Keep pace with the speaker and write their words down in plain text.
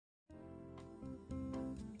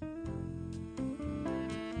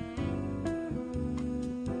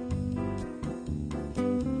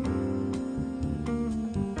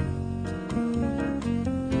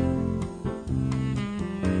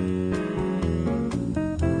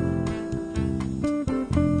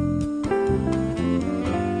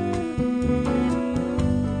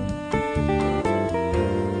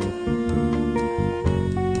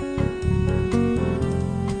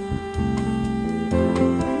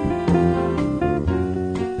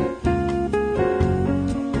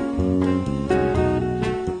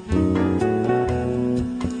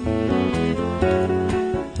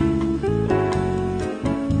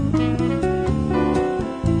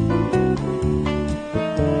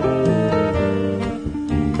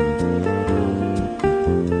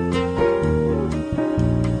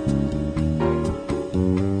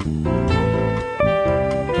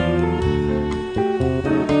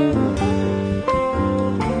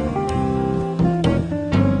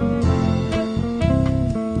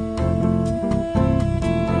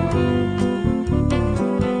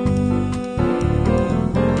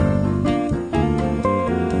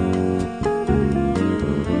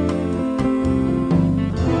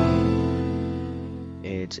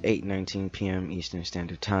It's 8:19 p.m. Eastern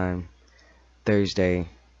Standard Time, Thursday,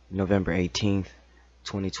 November 18th,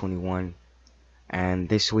 2021. And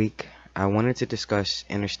this week, I wanted to discuss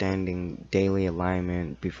understanding daily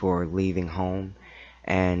alignment before leaving home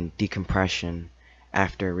and decompression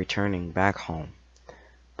after returning back home.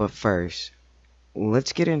 But first,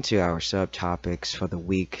 let's get into our subtopics for the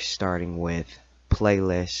week, starting with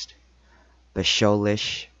playlist, the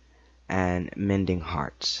showlish, and mending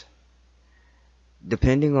hearts.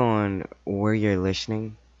 Depending on where you're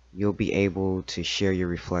listening, you'll be able to share your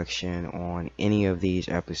reflection on any of these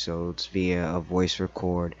episodes via a voice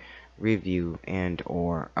record, review, and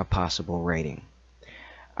or a possible rating.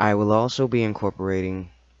 I will also be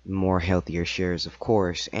incorporating more healthier shares, of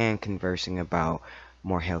course, and conversing about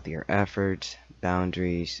more healthier efforts,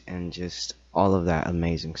 boundaries, and just all of that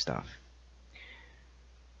amazing stuff.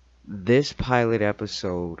 This pilot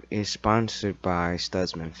episode is sponsored by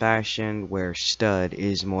Studsman Fashion, where stud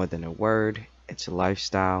is more than a word, it's a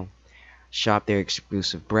lifestyle. Shop their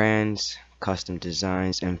exclusive brands, custom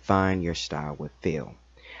designs, and find your style with feel.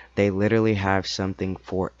 They literally have something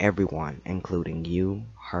for everyone, including you,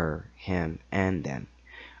 her, him, and them.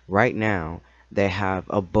 Right now, they have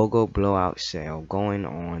a BOGO blowout sale going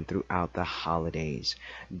on throughout the holidays.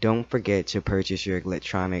 Don't forget to purchase your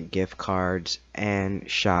electronic gift cards and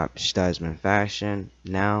shop Studsman Fashion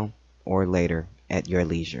now or later at your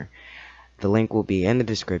leisure. The link will be in the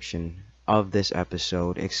description of this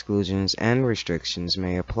episode. Exclusions and restrictions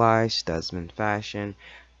may apply. Studsman Fashion.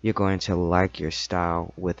 You're going to like your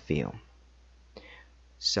style with feel.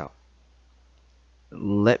 So,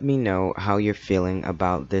 let me know how you're feeling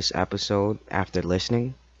about this episode after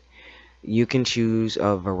listening. You can choose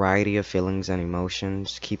a variety of feelings and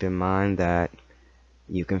emotions. Keep in mind that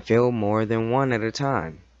you can feel more than one at a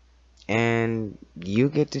time, and you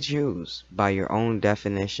get to choose by your own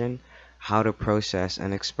definition how to process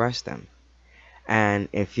and express them. And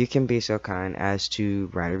if you can be so kind as to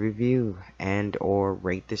write a review and or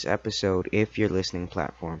rate this episode if your listening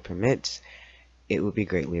platform permits, it would be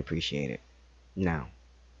greatly appreciated. Now,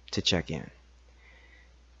 to check in.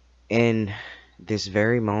 In this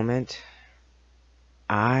very moment,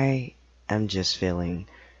 I am just feeling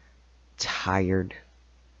tired,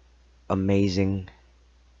 amazing,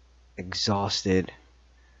 exhausted,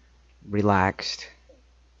 relaxed,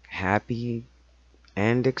 happy,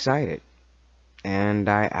 and excited. And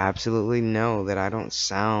I absolutely know that I don't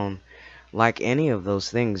sound like any of those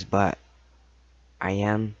things, but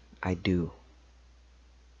I do.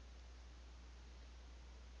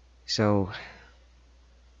 So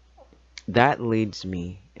that leads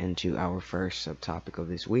me into our first subtopic of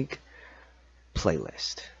this week,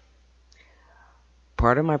 playlist.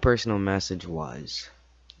 Part of my personal message was,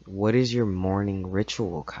 what is your morning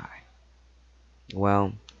ritual, Kai?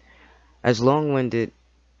 Well, as long-winded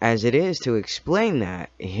as it is to explain that,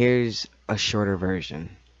 here's a shorter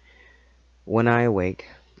version. When I awake,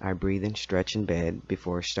 I breathe and stretch in bed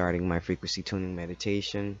before starting my frequency tuning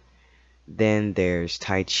meditation. Then there's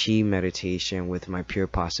Tai Chi meditation with my Pure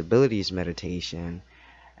Possibilities meditation.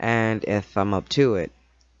 And if I'm up to it,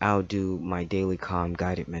 I'll do my daily calm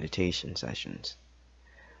guided meditation sessions.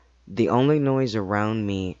 The only noise around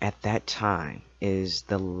me at that time is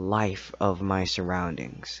the life of my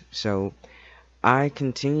surroundings. So I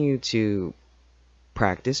continue to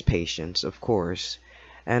practice patience, of course,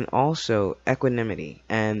 and also equanimity.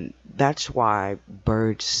 And that's why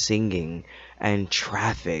birds singing and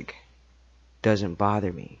traffic doesn't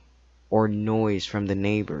bother me, or noise from the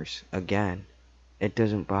neighbors. Again, it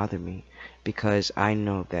doesn't bother me because I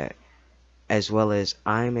know that as well as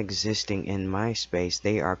I'm existing in my space,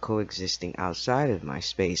 they are coexisting outside of my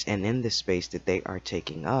space, and in the space that they are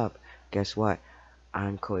taking up, guess what?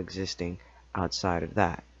 I'm coexisting outside of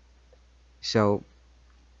that. So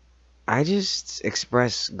I just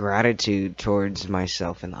express gratitude towards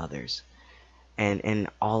myself and others, and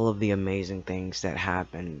all of the amazing things that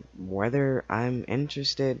happen, whether I'm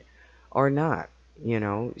interested or not.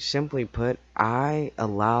 Simply put, I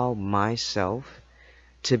allow myself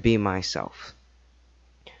to be myself.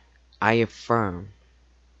 I affirm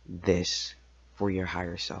this for your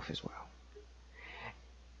higher self as well.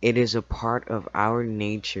 It is a part of our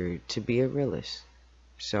nature to be a realist.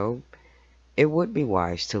 So it would be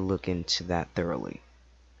wise to look into that thoroughly,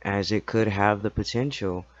 as it could have the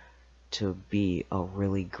potential to be a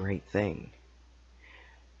really great thing.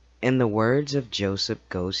 In the words of Joseph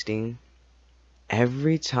Goldstein,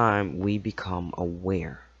 every time we become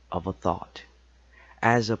aware of a thought,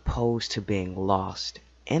 as opposed to being lost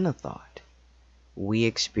in a thought, we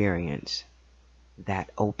experience that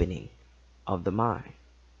opening of the mind.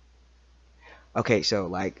 Okay, so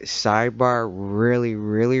like sidebar really,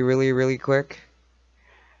 really, really, really quick.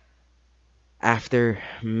 After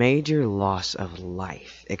major loss of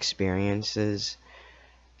life experiences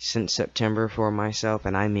since September for myself,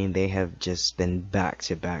 and I mean they have just been back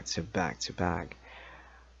to back to back to back,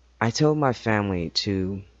 I told my family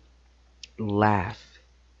to laugh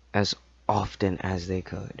as often as they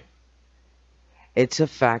could. It's a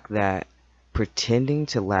fact that pretending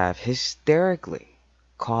to laugh hysterically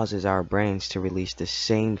causes our brains to release the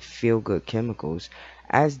same feel good chemicals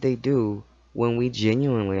as they do when we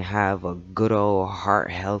genuinely have a good old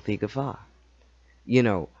heart healthy guffaw. You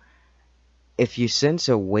know, if you sense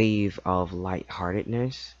a wave of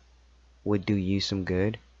lightheartedness would do you some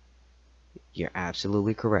good, you're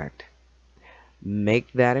absolutely correct.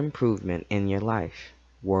 Make that improvement in your life,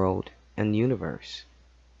 world, and universe.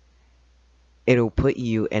 It'll put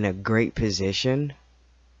you in a great position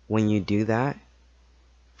when you do that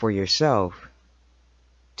for yourself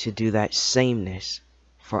to do that sameness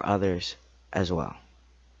for others as well.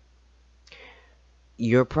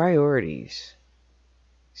 Your priorities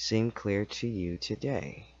seem clear to you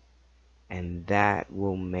today, and that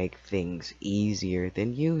will make things easier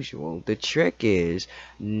than usual. The trick is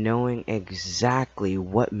knowing exactly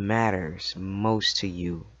what matters most to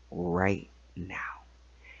you right now.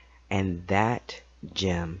 And that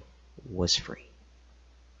gem was free.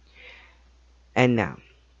 And now,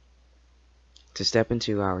 to step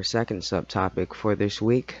into our second subtopic for this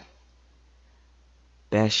week,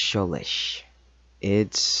 Bescholisch.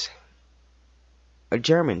 It's a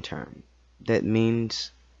German term that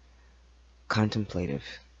means contemplative.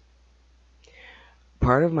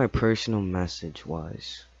 Part of my personal message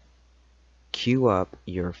was cue up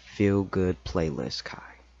your feel good playlist, Kai.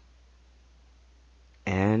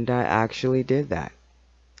 And I actually did that.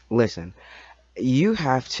 Listen, you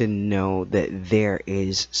have to know that there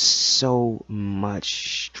is so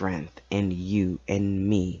much strength in you and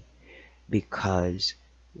me because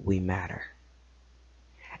we matter.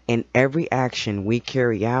 In every action we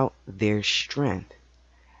carry out, there's strength.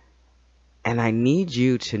 And I need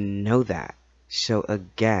you to know that. So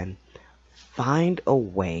again, find a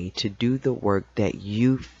way to do the work that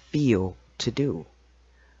you feel to do.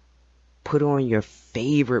 Put on your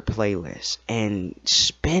favorite playlist and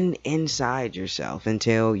spin inside yourself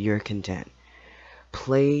until you're content.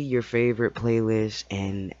 Play your favorite playlist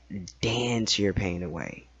and dance your pain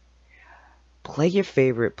away. Play your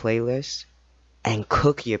favorite playlist and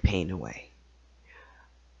cook your pain away.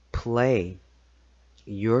 Play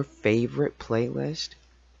your favorite playlist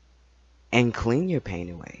and clean your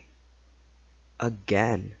pain away.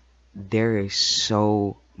 Again, there is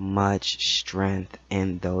so much strength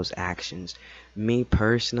in those actions. Me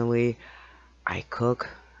personally, I cook,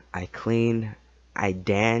 I clean, I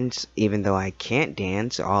dance, even though I can't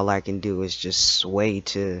dance, all I can do is just sway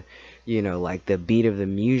to, like the beat of the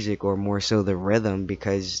music or more so the rhythm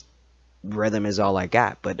because rhythm is all I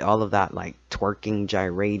got. But all of that like twerking,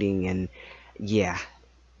 gyrating, and yeah,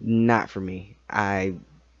 not for me. I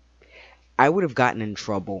would have gotten in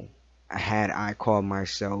trouble had I called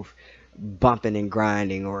myself bumping and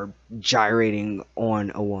grinding or gyrating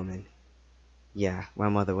on a woman. Yeah, my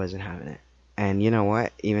mother wasn't having it. And you know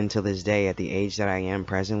what? Even to this day, at the age that I am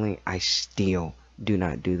presently, I still do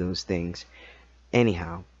not do those things.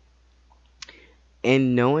 Anyhow,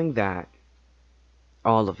 in knowing that,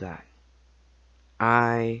 all of that,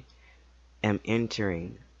 I am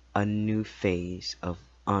entering a new phase of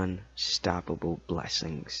unstoppable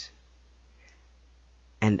blessings.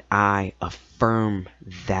 And I affirm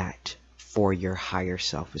that for your higher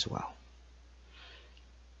self as well.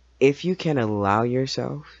 If you can allow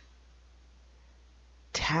yourself,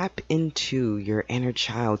 tap into your inner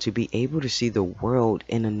child to be able to see the world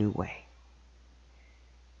in a new way.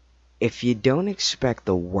 If you don't expect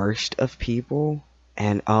the worst of people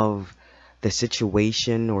and of the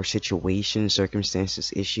situation or situations,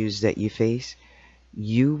 circumstances, issues that you face,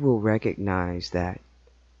 you will recognize that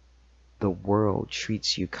the world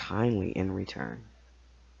treats you kindly in return.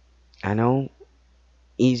 I know,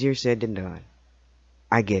 easier said than done.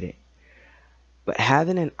 I get it. But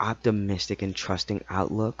having an optimistic and trusting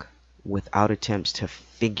outlook without attempts to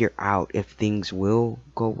figure out if things will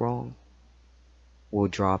go wrong will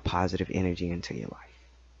draw positive energy into your life.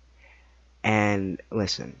 And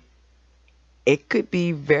listen, it could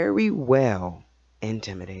be very well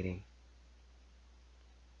intimidating.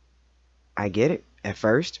 I get it. At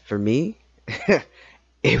first, for me,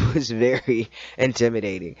 it was very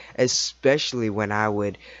intimidating, especially when I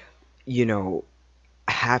would, you know,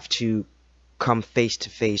 have to come face to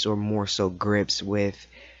face or more so grips with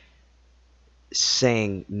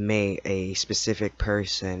saying may a specific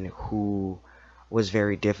person who was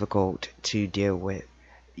very difficult to deal with.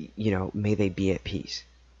 May they be at peace.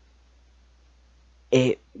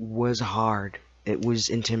 It was hard. It was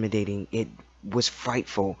intimidating. It was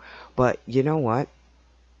frightful. But you know what?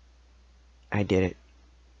 I did it.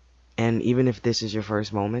 And even if this is your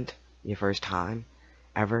first moment, your first time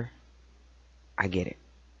ever, I get it.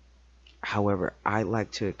 However, I'd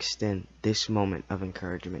like to extend this moment of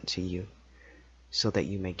encouragement to you so that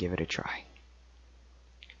you may give it a try.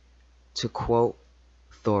 To quote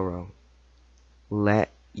Thoreau, let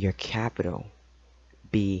your capital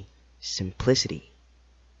be simplicity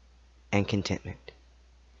and contentment.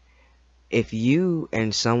 If you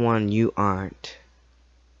and someone you aren't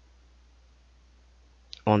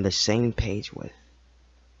on the same page with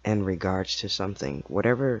in regards to something,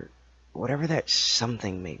 whatever that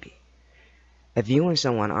something may be, if you and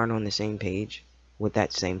someone aren't on the same page with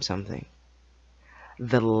that same something,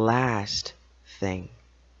 the last thing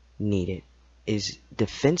needed is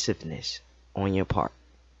defensiveness on your part.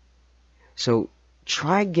 So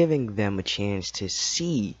try giving them a chance to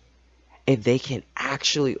see if they can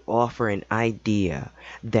actually offer an idea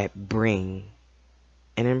that bring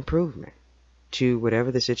an improvement to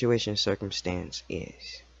whatever the situation or circumstance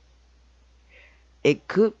is. It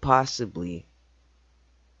could possibly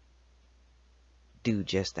do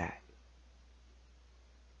just that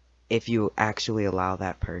if you actually allow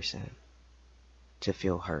that person to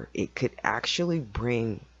feel hurt. It could actually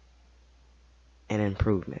bring an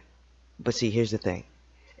improvement. But see, here's the thing.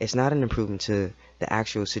 It's not an improvement to the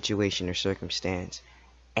actual situation or circumstance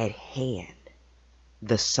at hand,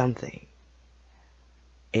 the something.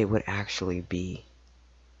 It would actually be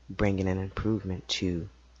bringing an improvement to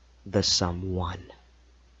the someone.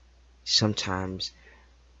 Sometimes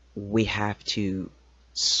we have to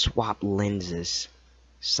swap lenses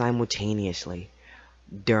simultaneously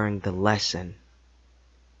during the lesson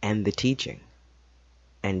and the teaching,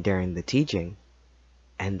 and during the teaching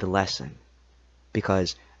and the lesson,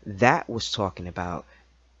 because that was talking about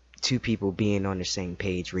two people being on the same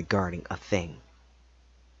page regarding a thing.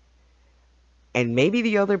 And maybe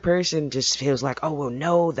the other person just feels like, oh, well,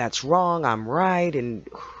 no, that's wrong, I'm right. And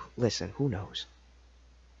listen, who knows?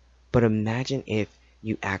 But imagine if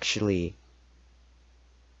you actually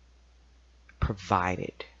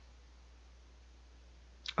provided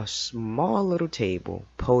a small little table,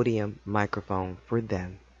 podium, microphone for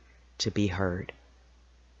them to be heard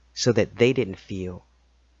so that they didn't feel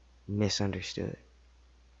misunderstood.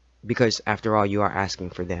 Because after all, you are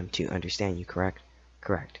asking for them to understand you, correct?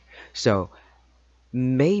 Correct. So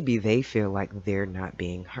maybe they feel like they're not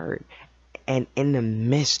being heard. And in the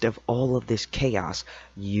midst of all of this chaos,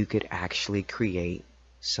 you could actually create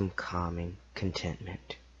some calming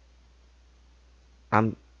contentment.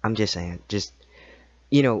 I'm just saying, just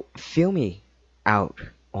feel me out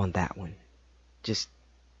on that one. Just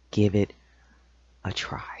give it a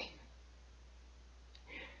try.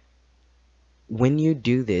 When you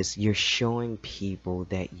do this, you're showing people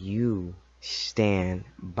that you stand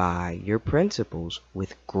by your principles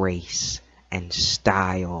with grace and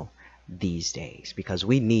style these days, because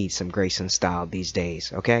we need some grace and style these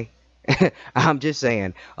days, okay? I'm just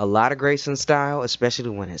saying, a lot of grace and style, especially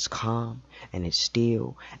when it's calm and it's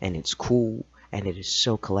still and it's cool and it is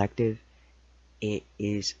so collective. It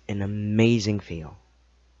is an amazing feel.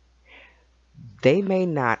 They may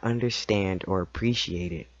not understand or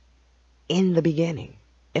appreciate it in the beginning,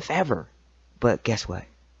 if ever, but guess what?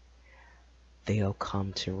 They'll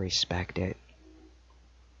come to respect it.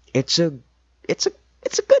 It's a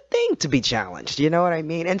good thing to be challenged, you know what I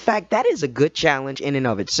mean? In fact, that is a good challenge in and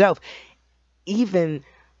of itself. Even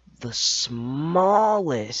the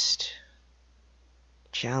smallest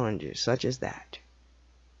challenges such as that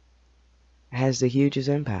has the hugest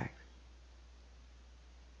impact.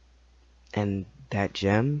 And that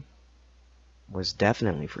gem was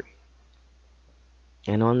definitely free.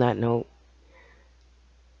 And on that note,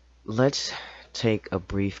 let's take a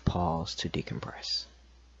brief pause to decompress.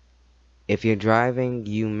 If you're driving,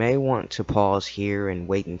 you may want to pause here and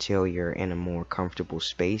wait until you're in a more comfortable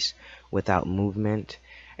space without movement.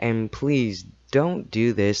 And please don't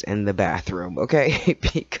do this in the bathroom, okay?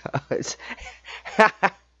 Because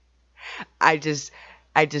I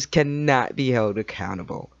just cannot be held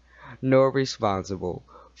accountable nor responsible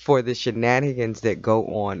for the shenanigans that go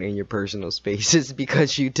on in your personal spaces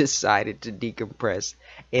because you decided to decompress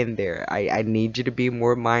in there. I need you to be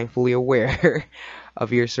more mindfully aware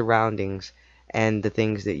of your surroundings and the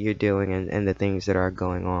things that you're doing and the things that are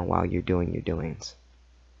going on while you're doing your doings.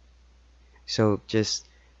 So just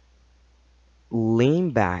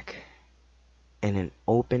lean back in an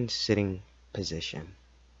open sitting position.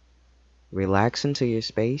 Relax into your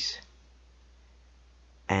space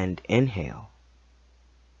and inhale.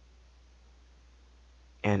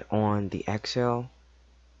 And on the exhale,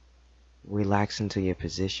 relax into your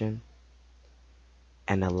position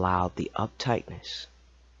and allow the uptightness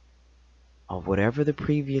of whatever the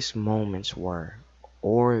previous moments were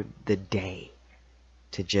or the day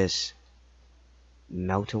to just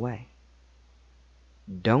melt away.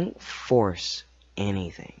 Don't force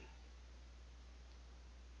anything.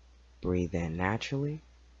 Breathe in naturally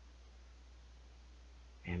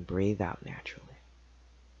and breathe out naturally.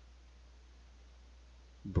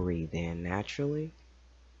 Breathe in naturally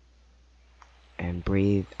and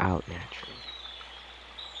breathe out naturally.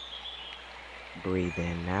 Breathe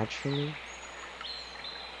in naturally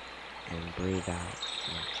and breathe out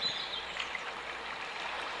naturally.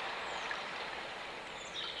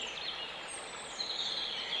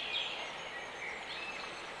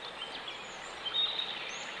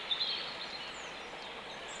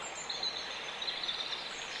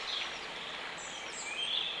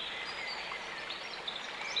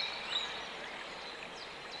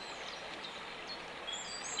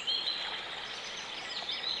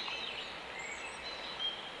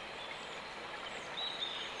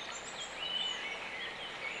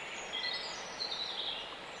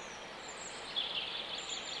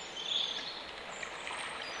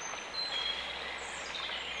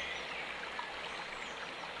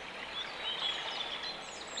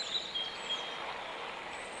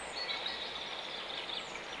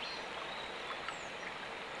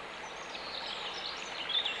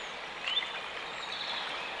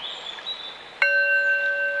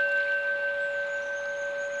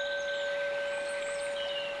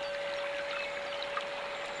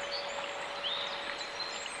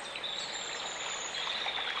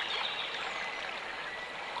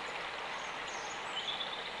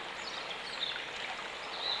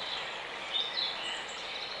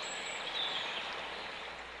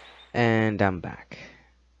 And I'm back.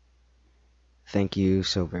 Thank you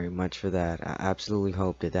so very much for that. I absolutely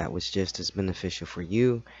hope that that was just as beneficial for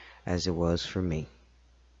you as it was for me.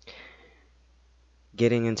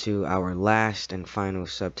 Getting into our last and final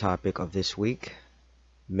subtopic of this week,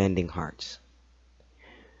 mending hearts.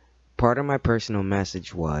 Part of my personal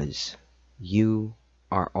message was, you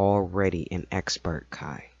are already an expert,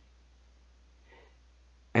 Kai.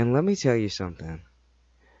 And let me tell you something.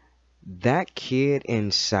 That kid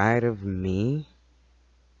inside of me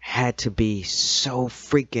had to be so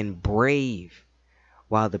freaking brave,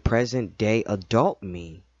 while the present day adult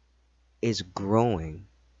me is growing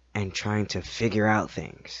and trying to figure out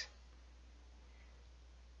things.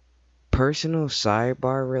 Personal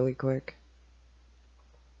sidebar really quick.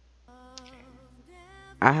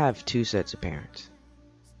 I have two sets of parents.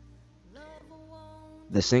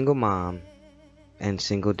 The single mom and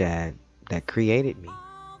single dad that created me,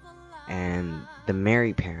 and the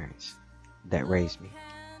married parents that raised me.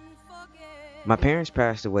 My parents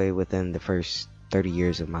passed away within the first 30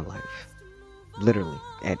 years of my life. Literally,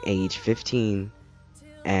 at age 15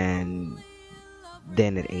 and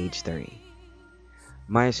then at age 30.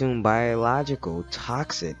 My assumed biological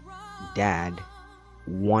toxic dad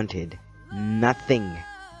wanted nothing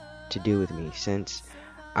to do with me since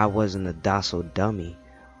I wasn't a docile dummy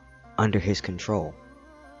under his control.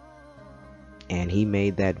 And he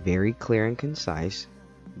made that very clear and concise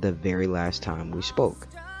the very last time we spoke.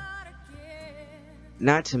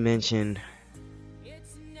 Not to mention,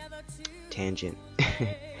 tangent,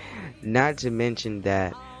 not to mention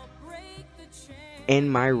that in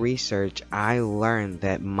my research, I learned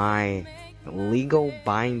that my legal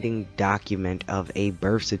binding document of a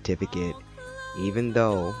birth certificate, even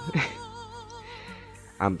though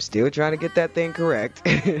I'm still trying to get that thing correct,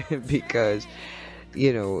 because,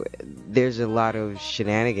 you know, there's a lot of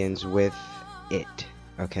shenanigans with it,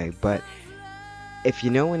 okay, but if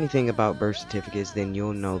you know anything about birth certificates, then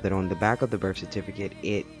you'll know that on the back of the birth certificate,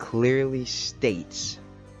 it clearly states,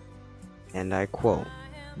 and I quote,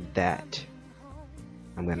 that,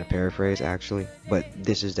 I'm going to paraphrase actually, but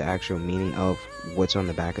this is the actual meaning of what's on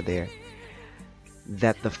the back of there,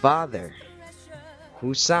 that the father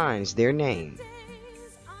who signs their name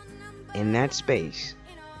in that space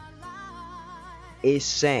is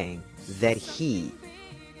saying that he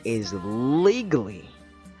is legally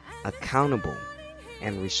accountable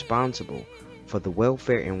and responsible for the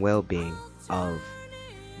welfare and well-being of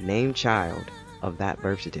named child of that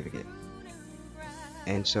birth certificate.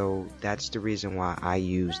 And so that's the reason why I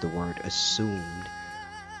use the word assumed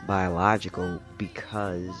biological,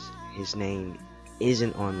 because his name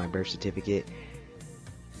isn't on my birth certificate.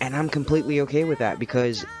 And I'm completely okay with that,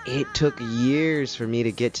 because it took years for me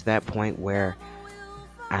to get to that point where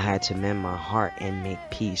I had to mend my heart and make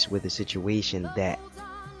peace with a situation that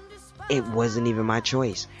It wasn't even my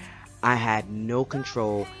choice. I had no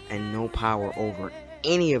control and no power over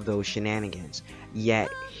any of those shenanigans. Yet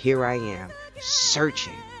here I am,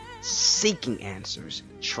 searching, seeking answers,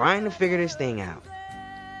 trying to figure this thing out.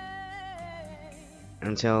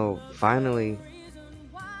 Until finally,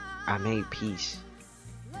 I made peace.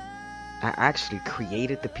 I actually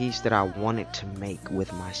created the peace that I wanted to make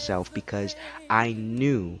with myself, because I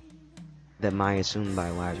knew that my assumed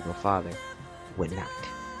biological father would not,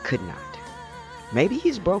 could not. Maybe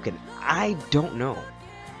he's broken. I don't know.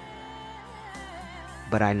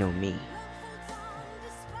 But I know me.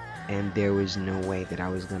 And there was no way that I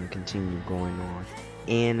was going to continue going on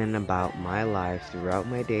in and about my life throughout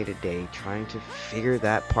my day-to-day, trying to figure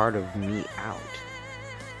that part of me out.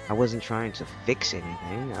 I wasn't trying to fix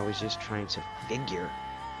anything. I was just trying to figure.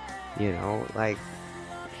 You know, like,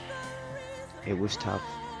 it was tough.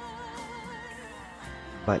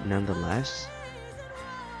 But nonetheless,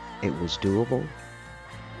 it was doable.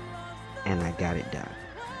 And I got it done.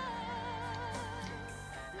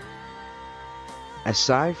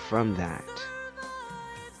 Aside from that,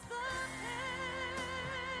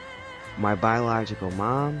 my biological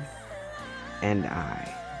mom and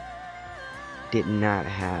I did not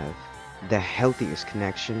have the healthiest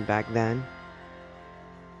connection back then.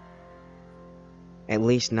 At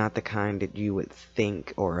least not the kind that you would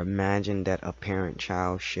think or imagine that a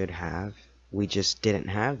parent-child should have. We just didn't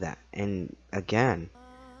have that. And again,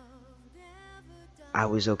 I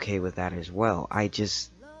was okay with that as well. I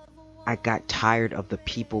got tired of the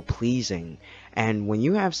people pleasing. And when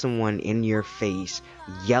you have someone in your face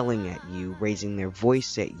yelling at you, raising their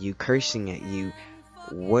voice at you, cursing at you,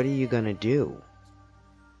 what are you gonna do?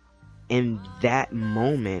 In that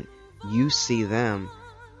moment, you see them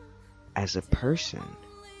as a person,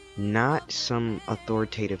 not some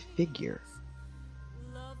authoritative figure.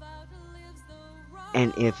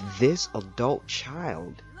 And if this adult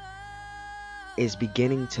child is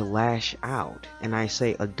beginning to lash out, and I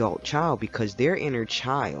say adult child because their inner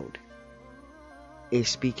child is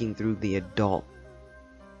speaking through the adult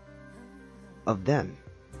of them.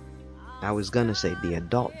 I was gonna say the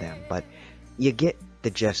adult them, but you get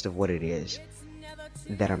the gist of what it is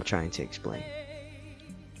that I'm trying to explain.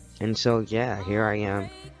 And so yeah, here I am,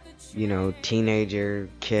 you know, teenager,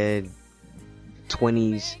 kid,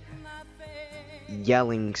 20s,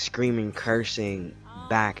 yelling, screaming, cursing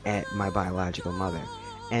back at my biological mother.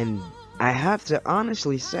 And I have to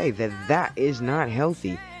honestly say that that is not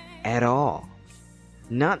healthy at all.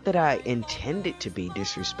 Not that I intended to be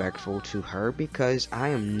disrespectful to her, because I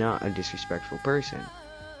am not a disrespectful person.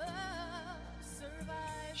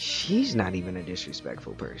 She's not even a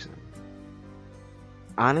disrespectful person.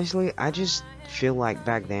 Honestly, I just feel like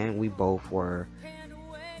back then we both were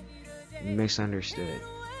misunderstood.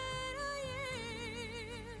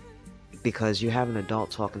 Because you have an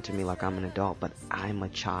adult talking to me like I'm an adult, but I'm a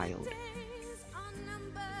child.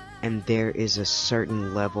 And there is a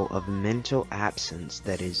certain level of mental absence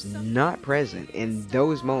that is not present in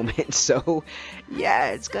those moments. So, yeah,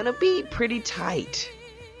 it's gonna be pretty tight.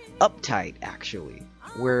 Uptight, actually.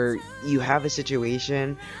 Where you have a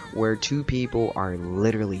situation where two people are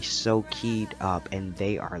literally so keyed up and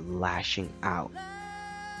they are lashing out.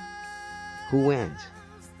 Who wins?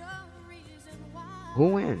 Who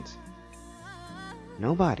wins?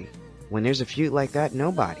 Nobody. When there's a feud like that,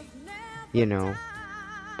 nobody. You know.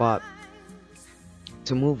 But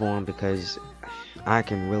to move on, because I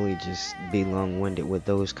can really just be long-winded with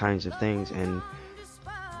those kinds of things, and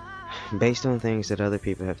based on things that other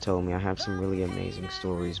people have told me, I have some really amazing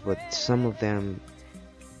stories, but some of them,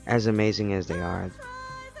 as amazing as they are,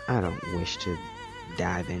 I don't wish to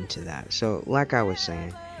dive into that. So, like I was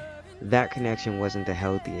saying, that connection wasn't the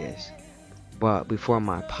healthiest. But before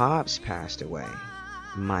my pops passed away,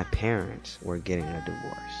 my parents were getting a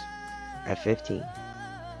divorce at 15.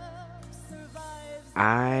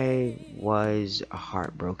 I was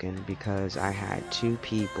heartbroken because I had two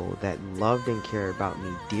people that loved and cared about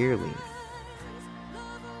me dearly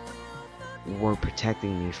were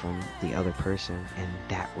protecting me from the other person, and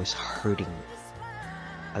that was hurting me.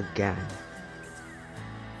 Again,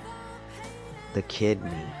 the kid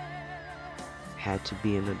me had to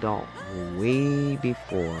be an adult way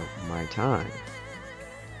before my time.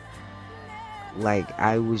 Like,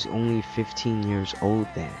 I was only 15 years old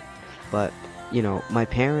then, but you know, my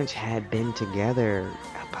parents had been together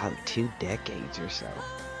about 2 decades or so.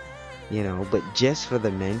 You know, but just for the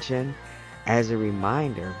mention, as a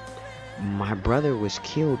reminder, my brother was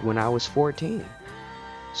killed when I was 14.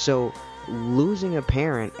 So, losing a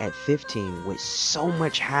parent at 15 with so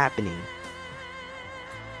much happening,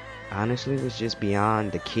 honestly, was just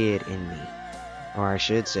beyond the kid in me. Or I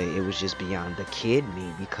should say, it was just beyond the kid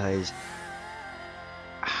me, because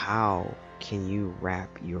how can you wrap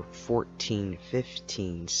your 14,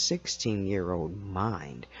 15, 16-year-old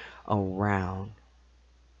mind around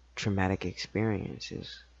traumatic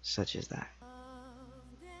experiences such as that?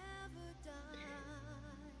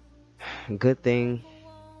 Good thing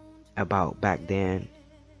about back then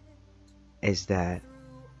is that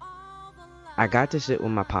I got to sit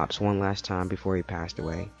with my pops one last time before he passed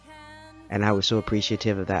away. And I was so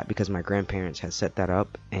appreciative of that because my grandparents had set that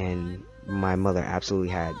up, and my mother absolutely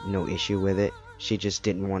had no issue with it. She just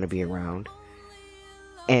didn't want to be around.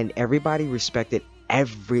 And everybody respected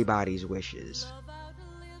everybody's wishes.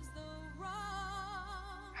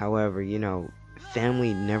 However,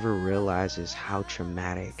 family never realizes how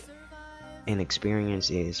traumatic an experience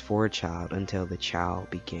is for a child until the child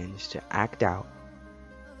begins to act out,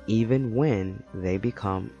 even when they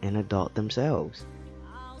become an adult themselves.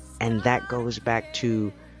 And that goes back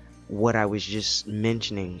to what I was just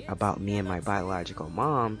mentioning about me and my biological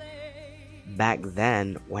mom back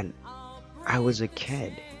then when I was a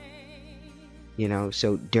kid.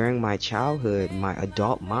 So during my childhood, my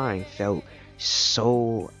adult mind felt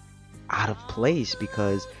so out of place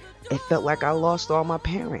because it felt like I lost all my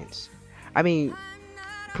parents. I mean,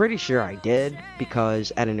 pretty sure I did,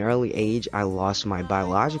 because at an early age I lost my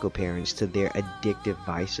biological parents to their addictive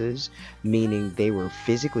vices, meaning they were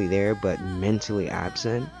physically there but mentally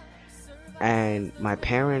absent. And my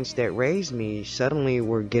parents that raised me suddenly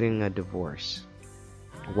were getting a divorce,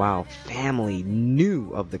 while family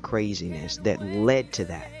knew of the craziness that led to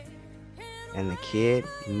that. And the kid,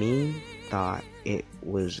 me, thought it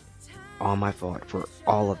was all my fault for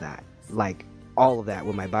all of that. Like, all of that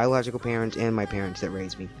with my biological parents and my parents that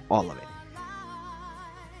raised me. All of it.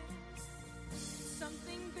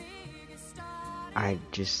 I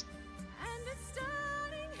just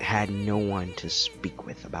had no one to speak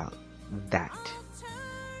with about that.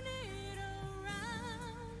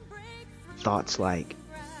 Thoughts like,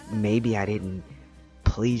 maybe I didn't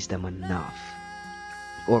please them enough.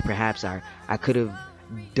 Or perhaps I could have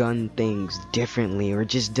done things differently, or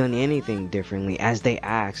just done anything differently as they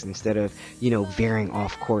asked, instead of veering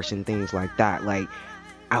off course and things like that. Like,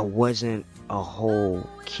 I wasn't a whole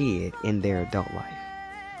kid in their adult life,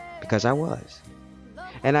 because I was.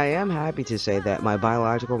 And I am happy to say that my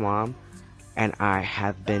biological mom and I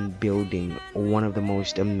have been building one of the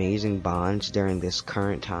most amazing bonds during this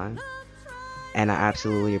current time, and I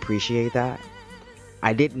absolutely appreciate that.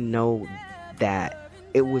 I didn't know that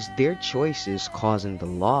it was their choices causing the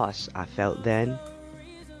loss I felt then.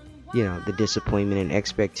 The disappointment and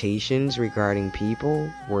expectations regarding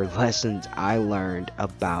people were lessons I learned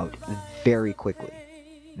about very quickly.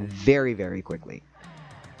 Very, very quickly.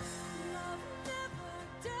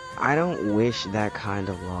 I don't wish that kind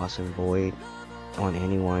of loss and void on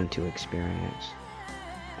anyone to experience.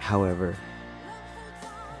 However,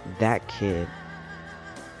 that kid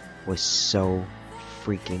was so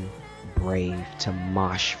freaking brave to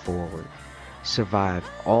mosh forward, survive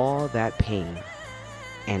all that pain,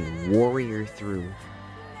 and warrior through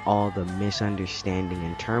all the misunderstanding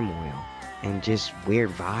and turmoil and just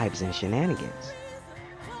weird vibes and shenanigans.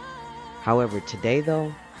 However, today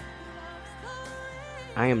though,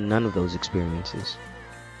 I am none of those experiences.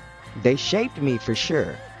 They shaped me for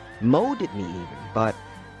sure, molded me even, but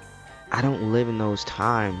I don't live in those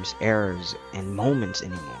times, eras, and moments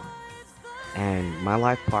anymore. And my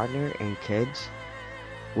life partner and kids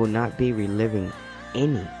will not be reliving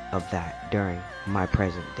any of that during my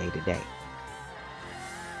present day-to-day.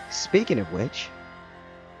 Speaking of which,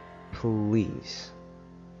 please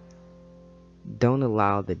don't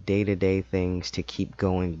allow the day-to-day things to keep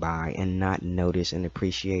going by and not notice and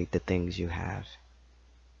appreciate the things you have.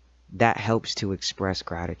 That helps to express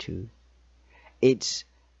gratitude. It's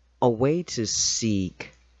a way to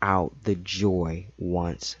seek out the joy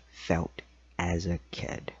once felt as a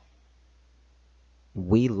kid.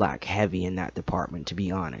 We lack heavy in that department, to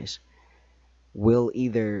be honest. We'll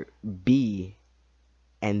either be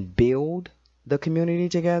and build the community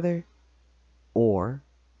together, or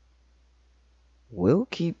we'll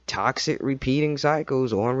keep toxic repeating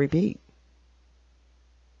cycles on repeat.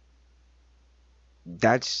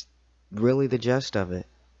 That's really the gist of it.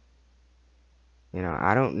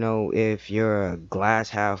 I don't know if you're a glass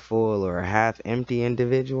half full or a half empty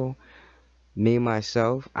individual. Me,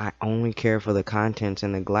 myself, I only care for the contents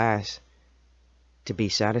in the glass to be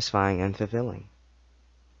satisfying and fulfilling.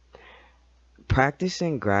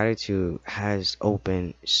 Practicing gratitude has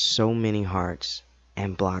opened so many hearts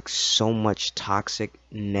and blocked so much toxic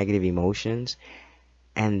negative emotions,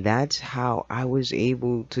 and that's how I was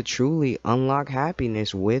able to truly unlock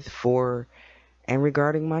happiness with, for, and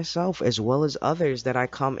regarding myself as well as others that I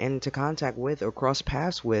come into contact with or cross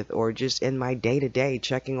paths with or just in my day to day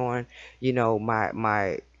checking on,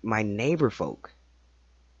 my neighbor folk.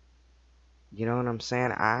 You know what I'm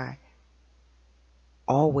saying? I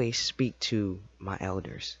always speak to my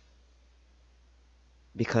elders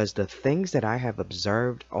because the things that I have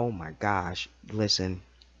observed, oh my gosh, listen,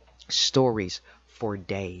 stories for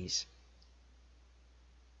days.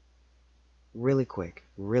 Really quick,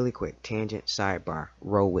 tangent, sidebar,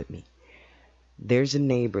 roll with me. There's a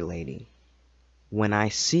neighbor lady. When I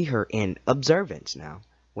see her in observance now,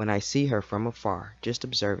 when I see her from afar, just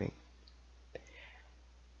observing,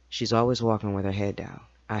 she's always walking with her head down.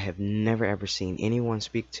 I have never ever seen anyone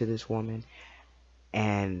speak to this woman,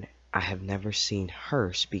 and I have never seen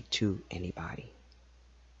her speak to anybody.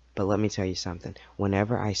 But let me tell you something.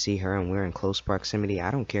 Whenever I see her and we're in close proximity,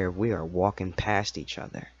 I don't care if we are walking past each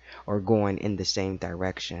other or going in the same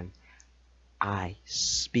direction. I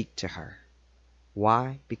speak to her.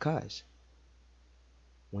 Why? Because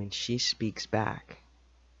when she speaks back,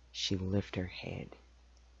 she lifts her head.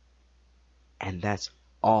 And that's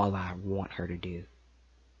all I want her to do.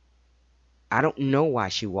 I don't know why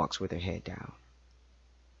she walks with her head down.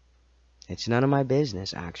 It's none of my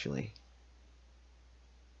business, actually.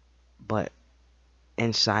 But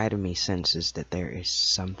inside of me senses that there is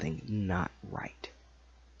something not right.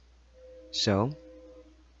 So,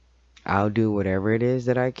 I'll do whatever it is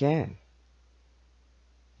that I can.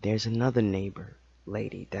 There's another neighbor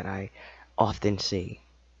lady that I often see.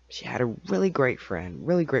 She had a really great friend,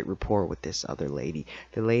 really great rapport with this other lady.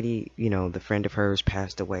 The lady, the friend of hers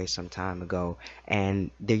passed away some time ago, and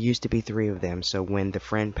there used to be 3 of them. So when the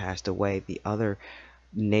friend passed away, the other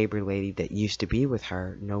neighbor lady that used to be with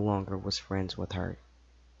her no longer was friends with her.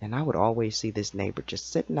 And I would always see this neighbor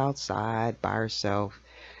just sitting outside by herself,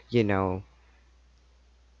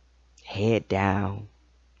 head down.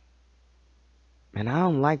 And I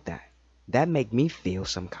don't like that. That make me feel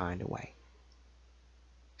some kind of way.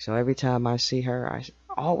 So every time I see her, I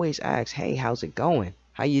always ask, "Hey, how's it going?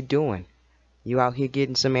 How you doing? You out here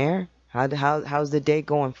getting some air? How's the day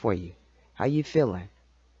going for you? How you feeling?"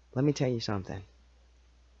 Let me tell you something.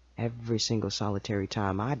 Every single solitary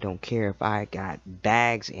time, I don't care if I got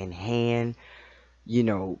bags in hand,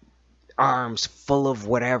 arms full of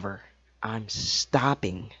whatever, I'm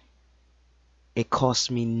stopping. It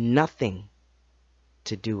costs me nothing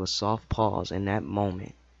to do a soft pause in that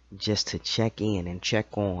moment just to check in and check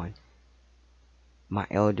on my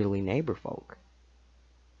elderly neighbor folk.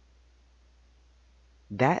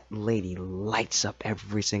 That lady lights up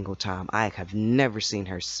every single time. I have never seen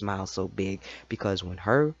her smile so big because when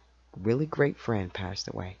her really great friend passed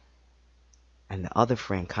away and the other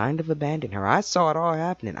friend kind of abandoned her, I saw it all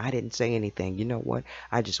happening. I didn't say anything. You know what?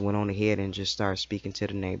 I just went on ahead and just started speaking to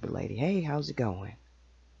the neighbor lady. "Hey, how's it going?"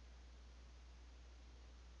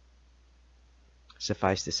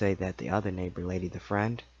 Suffice to say that the other neighbor lady, the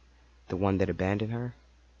friend, the one that abandoned her,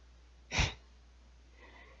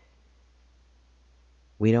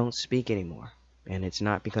 we don't speak anymore. And it's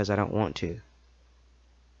not because I don't want to.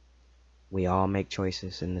 We all make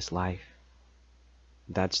choices in this life.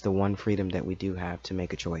 That's the one freedom that we do have, to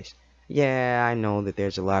make a choice. Yeah, I know that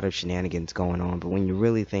there's a lot of shenanigans going on, but when you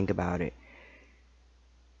really think about it,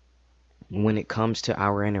 when it comes to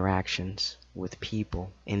our interactions with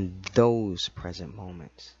people in those present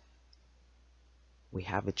moments, we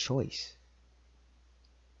have a choice.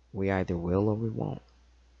 We either will or we won't.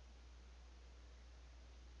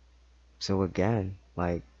 So again,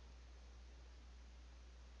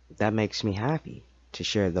 that makes me happy to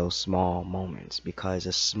share those small moments, because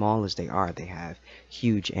as small as they are, they have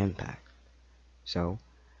huge impact. So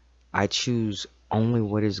I choose only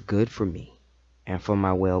what is good for me and for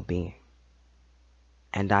my well-being.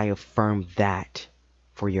 And I affirm that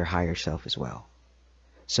for your higher self as well.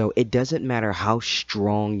 So it doesn't matter how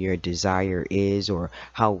strong your desire is or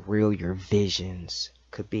how real your visions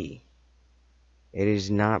could be. It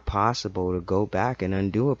is not possible to go back and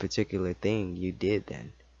undo a particular thing you did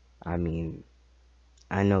then. I mean,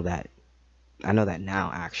 I know that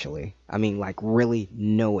now, actually. I mean, really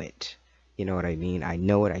know it. You know what I mean? I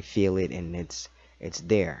know it, I feel it, and it's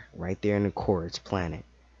there, right there in the core. It's planted.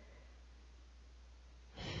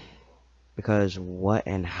 Because what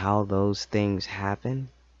and how those things happen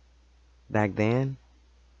back then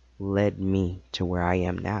led me to where I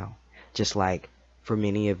am now. Just like for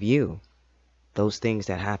many of you, those things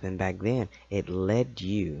that happened back then, it led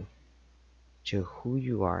you to who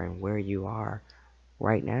you are and where you are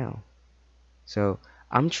right now. So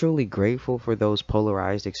I'm truly grateful for those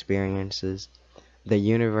polarized experiences. The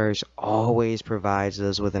universe always provides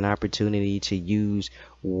us with an opportunity to use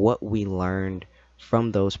what we learned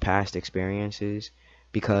from those past experiences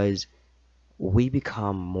because we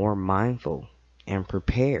become more mindful and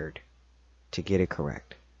prepared to get it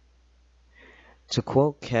correct. To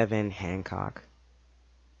quote Kevin Hancock,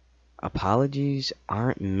 apologies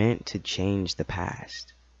aren't meant to change the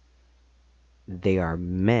past. They are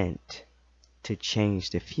meant to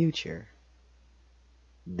change the future.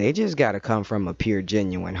 They just gotta come from a pure,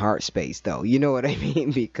 genuine heart space, though. You know what I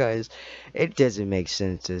mean? Because it doesn't make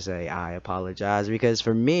sense to say, I apologize. Because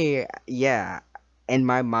for me, yeah, in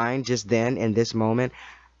my mind, just then, in this moment,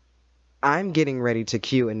 I'm getting ready to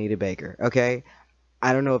cue Anita Baker, okay?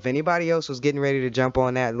 I don't know if anybody else was getting ready to jump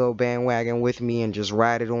on that little bandwagon with me and just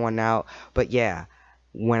ride it on out. But yeah,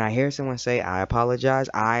 when I hear someone say, I apologize,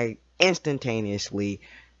 I instantaneously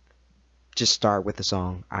just start with the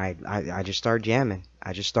song. I just start jamming.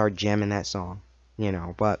 I just start jamming that song,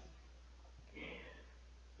 But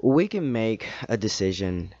we can make a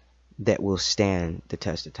decision that will stand the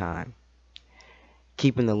test of time.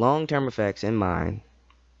 Keeping the long term effects in mind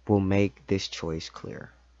will make this choice clear.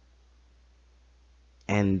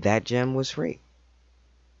 And that gem was free.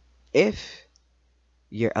 If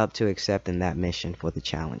you're up to accepting that mission for the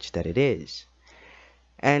challenge that it is.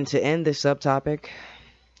 And to end this subtopic,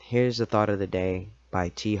 here's the thought of the day by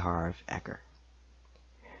T. Harv Eker.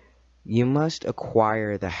 You must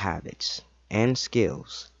acquire the habits and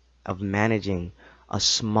skills of managing a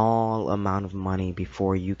small amount of money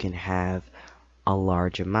before you can have a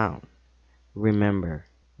large amount. Remember,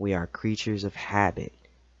 we are creatures of habit,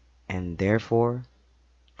 and therefore,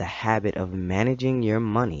 the habit of managing your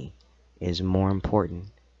money is more important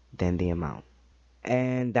than the amount.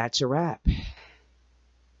 And that's a wrap.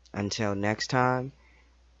 Until next time,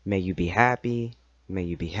 may you be happy, may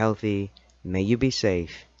you be healthy, may you be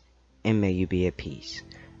safe, and may you be at peace.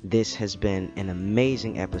 This has been an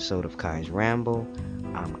amazing episode of Kai's Ramble.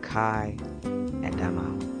 I'm Kai, and I'm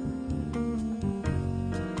out.